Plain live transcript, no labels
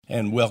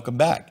And welcome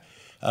back.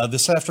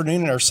 This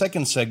afternoon, in our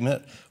second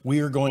segment, we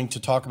are going to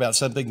talk about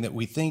something that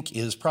we think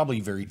is probably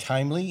very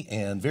timely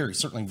and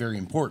certainly very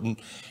important.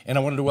 And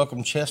I wanted to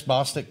welcome Chess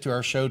Bostic to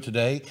our show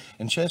today.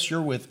 And Chess,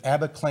 you're with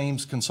ABBA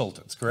Claims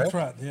Consultants, correct?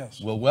 That's right, yes.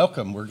 Well,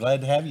 welcome. We're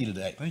glad to have you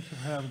today. Thank you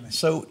for having me.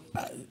 So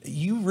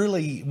you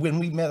really, when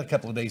we met a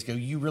couple of days ago,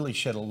 you really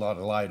shed a lot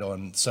of light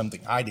on something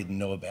I didn't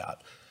know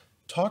about.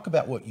 Talk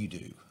about what you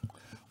do.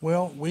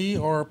 Well, we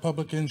are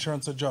public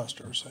insurance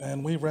adjusters,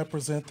 and we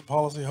represent the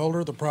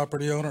policyholder, the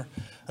property owner,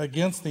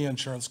 against the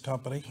insurance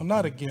company. Well,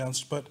 not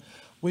against, but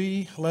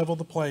we level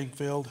the playing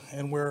field,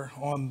 and we're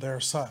on their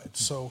side.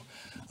 So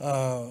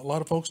a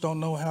lot of folks don't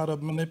know how to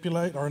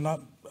manipulate or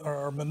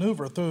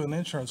maneuver through an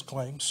insurance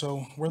claim,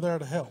 so we're there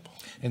to help.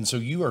 And so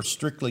you are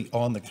strictly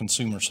on the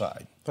consumer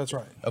side. That's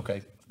right.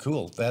 Okay,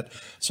 cool.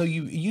 So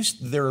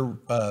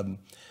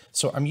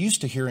I'm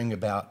used to hearing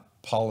about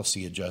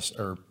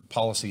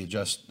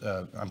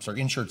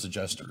insurance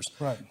adjusters.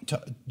 Right.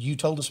 You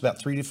told us about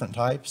three different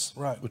types.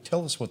 Right. Well,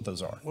 tell us what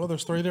those are. Well,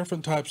 there's three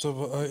different types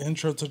of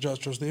insurance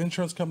adjusters. The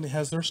insurance company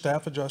has their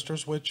staff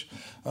adjusters, which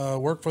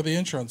work for the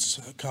insurance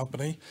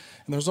company.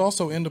 And there's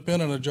also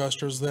independent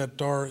adjusters that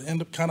are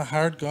kind of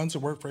hired guns that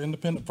work for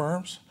independent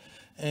firms.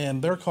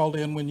 And they're called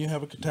in when you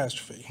have a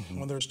catastrophe. Mm-hmm.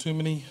 When there's too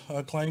many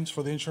claims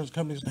for the insurance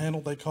companies to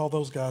handle, they call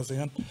those guys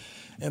in.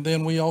 And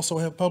then we also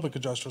have public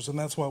adjusters, and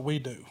that's what we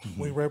do.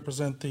 Mm-hmm. We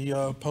represent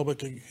the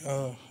public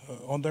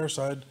on their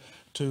side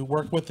to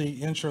work with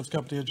the insurance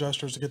company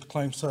adjusters to get the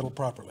claims settled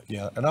properly.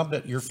 Yeah, and I'll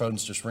bet your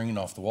phone's just ringing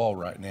off the wall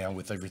right now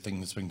with everything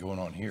that's been going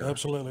on here.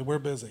 Absolutely, we're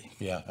busy.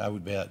 Yeah, I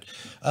would bet.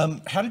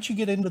 How did you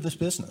get into this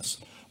business?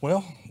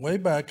 Well, way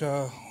back,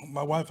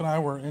 my wife and I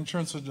were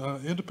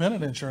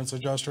independent insurance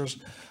adjusters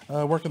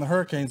working the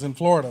hurricanes in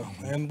Florida,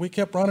 and we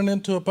kept running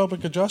into a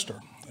public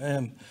adjuster.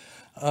 And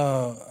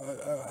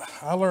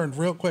I learned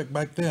real quick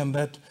back then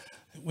that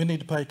we need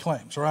to pay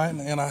claims, right?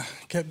 And I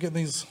kept getting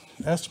these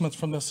estimates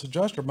from this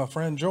adjuster, my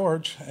friend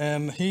George,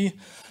 and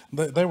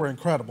they were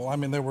incredible. I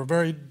mean, they were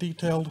very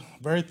detailed,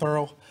 very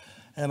thorough,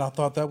 and I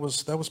thought that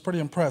was pretty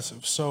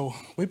impressive. So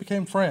we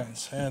became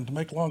friends, and to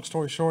make a long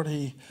story short,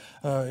 he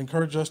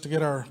encouraged us to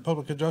get our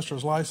public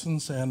adjuster's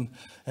license and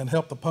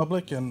help the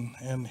public,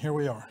 and here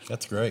we are.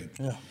 That's great.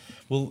 Yeah.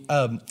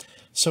 Well,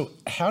 so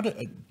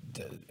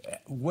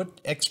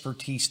what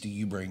expertise do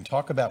you bring?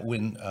 Talk about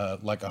when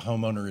like a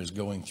homeowner is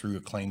going through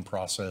a claim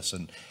process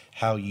and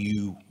how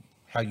you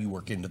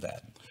work into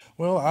that.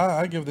 Well,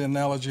 I give the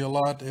analogy a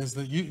lot is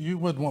that you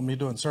wouldn't want me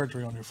doing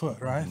surgery on your foot,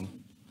 right? Mm-hmm.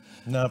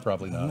 No,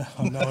 probably not.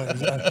 No,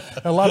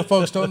 exactly. A lot of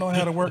folks don't know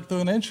how to work through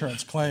an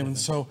insurance claim. And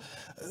so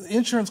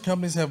insurance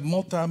companies have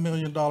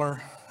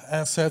multi-million-dollar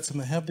assets, and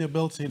they have the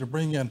ability to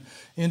bring in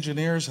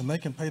engineers, and they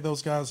can pay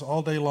those guys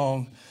all day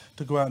long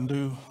to go out and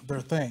do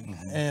their thing.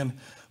 Mm-hmm. And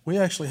we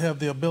actually have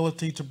the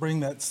ability to bring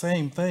that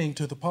same thing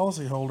to the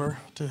policyholder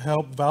to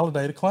help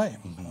validate a claim,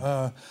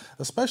 mm-hmm.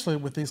 Especially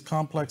with these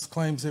complex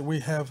claims that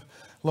we have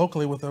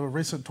locally with the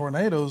recent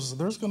tornadoes.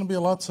 There's going to be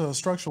lots of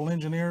structural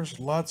engineers,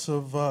 lots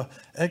of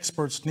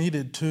experts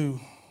needed to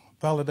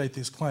validate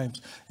these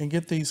claims and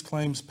get these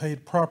claims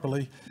paid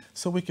properly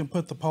so we can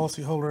put the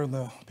policyholder and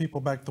the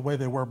people back the way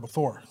they were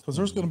before. Because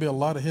there's going to be a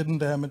lot of hidden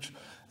damage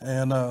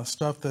and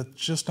stuff that's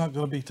just not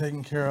going to be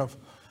taken care of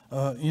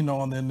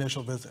on the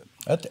initial visit.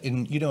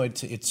 And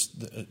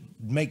it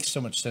makes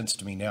so much sense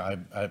to me now.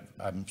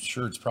 I'm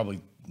sure it's probably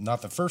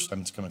not the first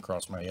time it's come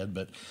across my head,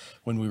 but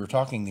when we were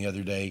talking the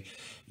other day,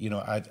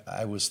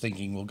 I was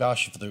thinking, well,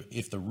 gosh,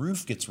 if the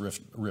roof gets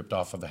ripped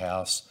off of the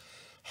house,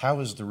 how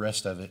is the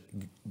rest of it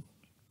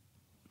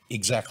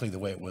exactly the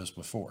way it was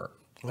before?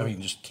 Right. I mean,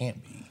 it just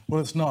can't be. Well,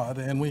 it's not,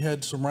 and we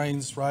had some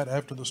rains right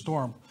after the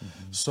storm.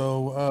 Mm-hmm.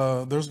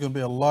 So there's going to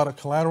be a lot of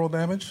collateral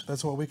damage.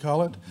 That's what we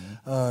call it.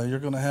 Mm-hmm. You're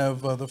going to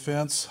have the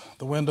fence,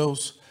 the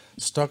windows,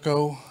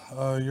 stucco.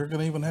 You're going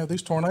to even have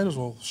these tornadoes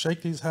will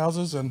shake these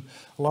houses, and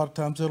a lot of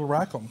times it'll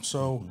rack them.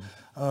 So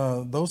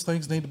those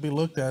things need to be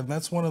looked at, and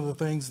that's one of the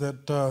things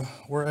that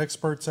we're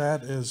experts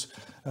at is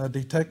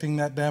detecting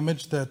that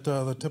damage that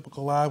the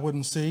typical eye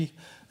wouldn't see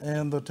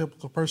and the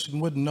typical person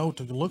wouldn't know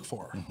to look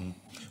for. Mm-hmm.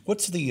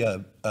 What's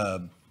the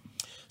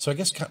so I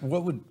guess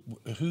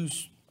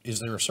is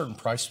there a certain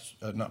price,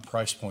 not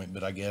price point,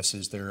 but I guess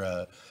is there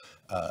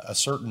a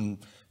certain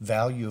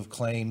value of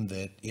claim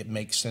that it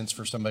makes sense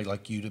for somebody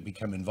like you to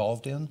become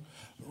involved in?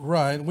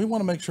 Right. We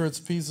want to make sure it's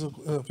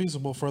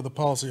feasible for the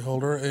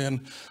policyholder,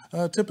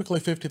 and typically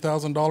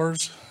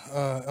 $50,000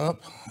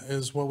 up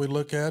is what we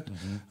look at,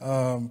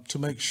 mm-hmm. To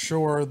make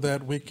sure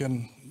that we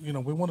can,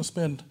 we want to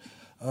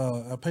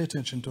pay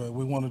attention to it.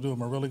 We want to do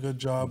them a really good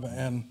job,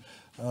 and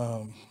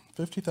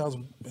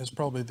 50,000 is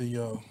probably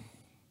the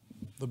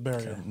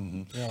barrier.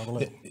 Mm-hmm.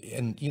 Yeah,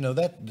 and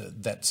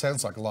that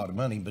sounds like a lot of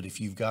money, but if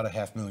you've got a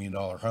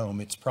 $500,000 home,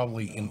 it's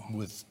probably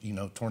with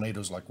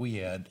tornadoes like we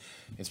had,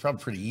 it's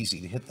probably pretty easy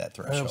to hit that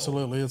threshold.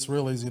 Absolutely, it's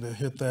real easy to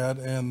hit that,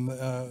 and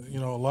a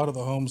lot of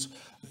the homes,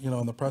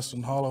 in the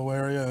Preston Hollow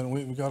area, and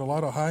we got a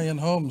lot of high-end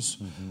homes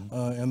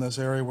mm-hmm. In this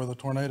area where the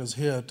tornadoes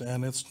hit,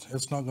 and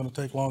it's not going to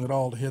take long at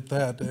all to hit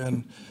that,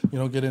 and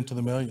get into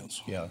the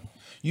millions. Yeah.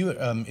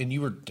 And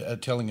you were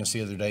telling us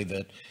the other day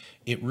that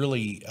it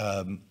really,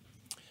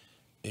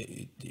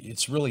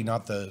 it's really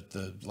not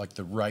the like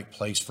the right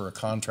place for a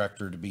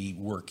contractor to be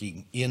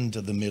working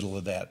into the middle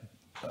of that.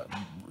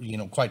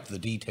 Quite the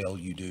detail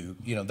you do.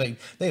 They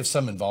have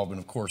some involvement,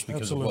 of course,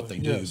 because of what they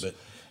do. Yes. But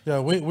Yeah,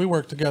 we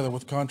work together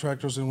with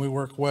contractors and we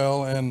work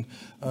well, and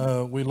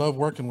we love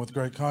working with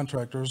great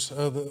contractors.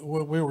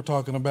 What we were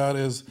talking about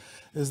is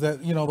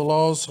that, the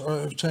laws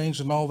have changed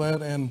and all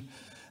that,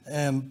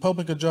 and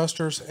public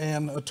adjusters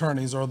and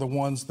attorneys are the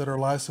ones that are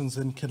licensed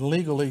and can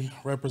legally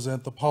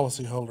represent the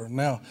policyholder.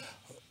 Now,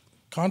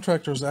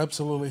 contractors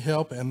absolutely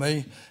help, and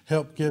they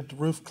help get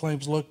roof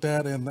claims looked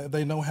at, and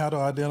they know how to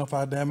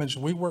identify damage.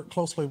 We work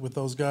closely with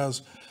those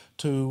guys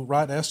to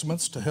write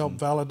estimates to help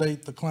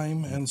validate the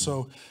claim, and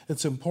so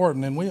it's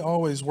important. And we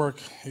always work,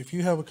 if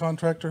you have a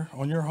contractor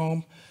on your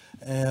home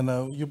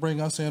and you bring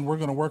us in, we're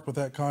going to work with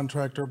that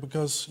contractor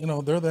because,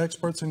 they're the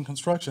experts in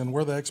construction.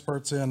 We're the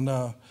experts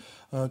in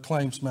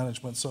claims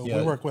management, so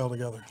we work well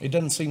together. It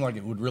doesn't seem like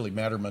it would really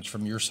matter much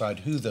from your side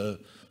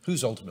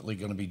who's ultimately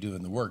going to be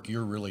doing the work.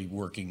 You're really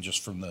working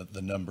just from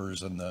the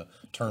numbers and the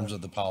terms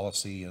of the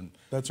policy and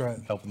That's right.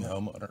 helping the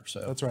homeowner.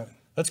 So That's right.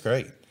 That's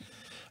great.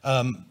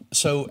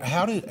 So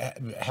how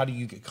do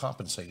you get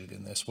compensated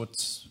in this?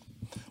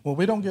 Well,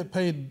 we don't get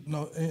paid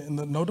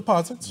no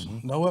deposits,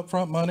 no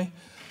upfront money.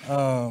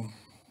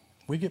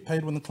 We get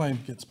paid when the claim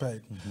gets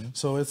paid.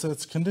 So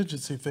it's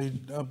contingency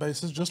fee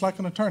basis, just like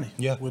an attorney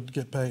would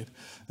get paid.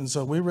 And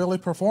so we really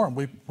perform.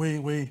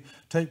 We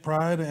take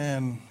pride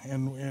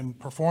in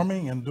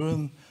performing and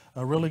doing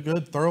a really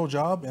good, thorough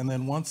job. And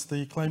then once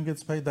the claim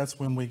gets paid, that's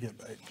when we get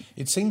paid.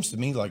 It seems to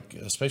me like,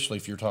 especially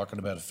if you're talking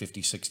about a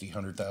 $50,000,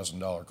 $60,000,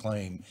 $100,000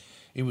 claim,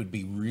 it would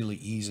be really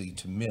easy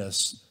to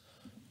miss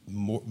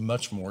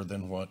much more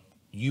than what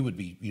you would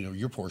be,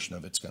 your portion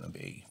of it's going to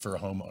be for a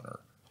homeowner.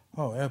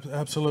 Oh,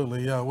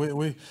 absolutely. Yeah.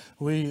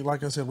 We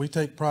like I said, we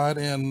take pride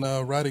in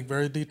writing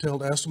very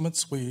detailed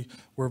estimates.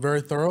 We're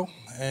very thorough,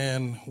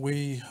 and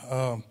we've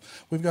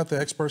got the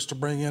experts to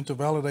bring in to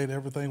validate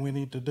everything we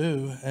need to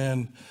do.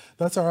 And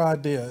that's our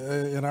idea.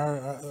 And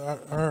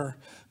our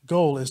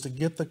goal is to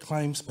get the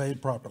claims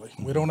paid properly.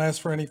 We don't ask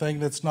for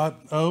anything that's not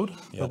owed,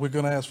 but we're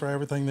going to ask for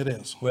everything that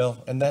is.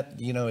 Well, and that,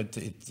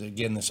 it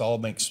again, this all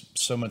makes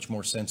so much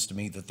more sense to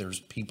me that there's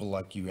people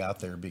like you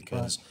out there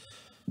because,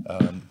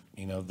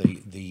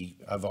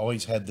 I've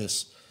always had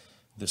this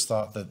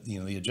thought that,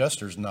 the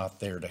adjuster's not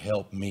there to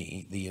help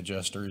me. The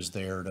adjuster is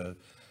there to,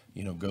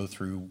 go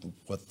through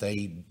what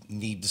they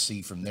need to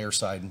see from their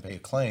side and pay a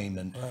claim.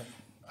 And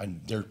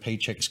their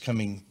paychecks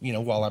coming,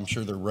 while I'm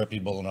sure they're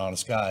reputable and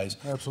honest guys,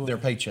 their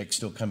paycheck's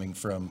still coming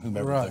from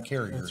whomever the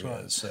carrier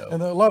is. So.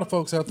 And a lot of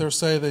folks out there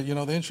say that,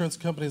 the insurance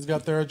company's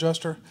got their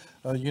adjuster.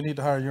 You need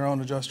to hire your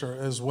own adjuster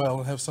as well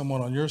and have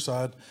someone on your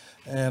side.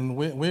 And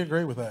we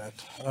agree with that.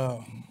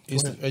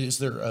 Is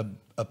there a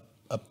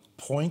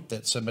point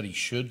that somebody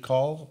should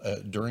call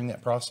during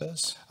that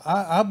process?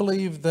 I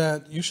believe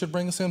that you should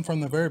bring us in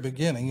from the very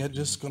beginning. It's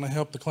just going to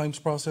help the claims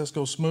process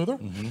go smoother,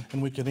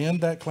 and we can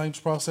end that claims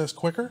process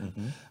quicker.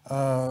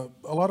 A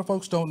lot of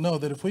folks don't know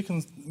that if we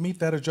can meet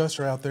that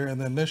adjuster out there in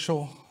the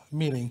initial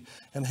meeting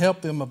and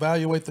help them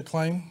evaluate the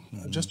claim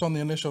just on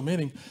the initial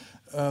meeting,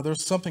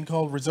 there's something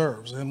called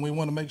reserves, and we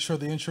want to make sure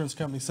the insurance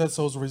company sets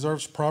those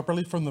reserves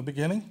properly from the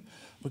beginning,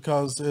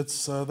 because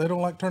it's they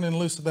don't like turning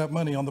loose of that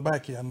money on the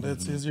back end.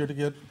 It's easier to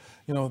get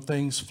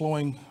things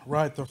flowing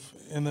right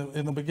in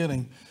the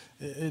beginning.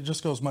 It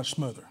just goes much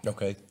smoother.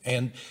 Okay.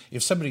 And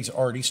if somebody's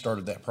already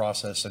started that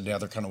process and now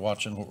they're kind of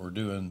watching what we're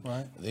doing,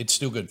 it's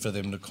still good for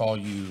them to call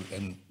you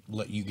and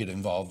let you get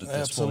involved at this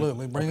point.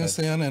 Absolutely. Bring us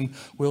in, and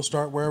we'll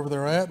start wherever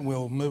they're at, and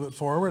we'll move it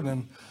forward.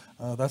 And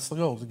that's the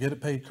goal, to get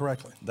it paid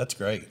correctly. That's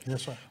great.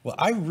 Yes, sir. Well,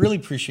 I really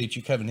appreciate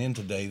you coming in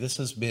today. This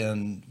has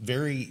been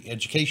very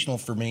educational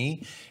for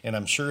me, and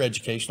I'm sure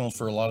educational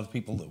for a lot of the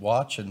people that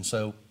watch. And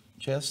so,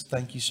 Ches,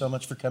 thank you so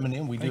much for coming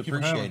in. We do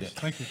appreciate it.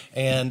 Thank you.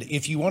 And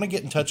if you want to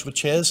get in touch with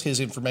Ches, his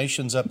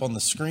information's up on the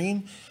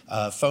screen,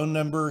 phone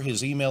number,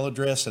 his email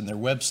address, and their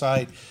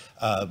website.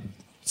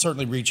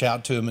 Certainly reach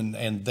out to him,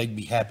 and they'd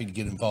be happy to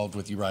get involved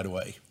with you right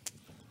away.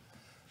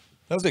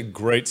 That was a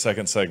great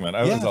second segment.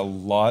 That was a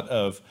lot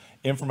of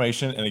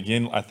information. And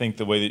again, I think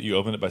the way that you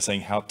opened it by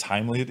saying how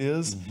timely it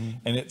is,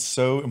 and it's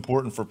so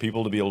important for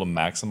people to be able to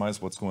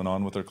maximize what's going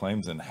on with their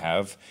claims and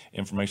have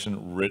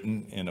information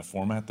written in a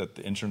format that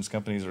the insurance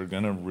companies are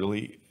going to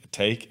really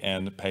take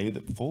and pay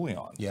fully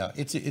on. Yeah,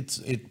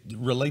 it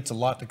relates a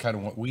lot to kind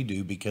of what we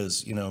do,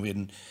 because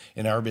in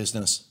our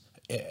business,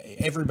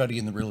 everybody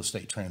in the real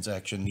estate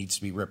transaction needs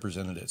to be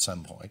represented at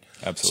some point.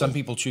 Absolutely. Some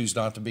people choose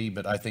not to be,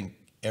 but I think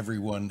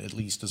everyone at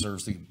least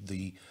deserves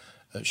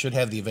should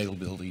have the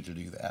availability to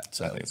do that.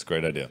 So I think it's a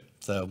great idea.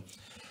 So,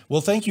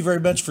 well, thank you very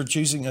much for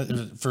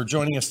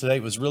joining us today.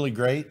 It was really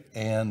great,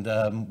 and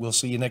we'll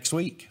see you next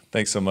week.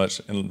 Thanks so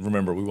much. And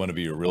remember, we want to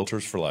be your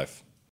realtors for life.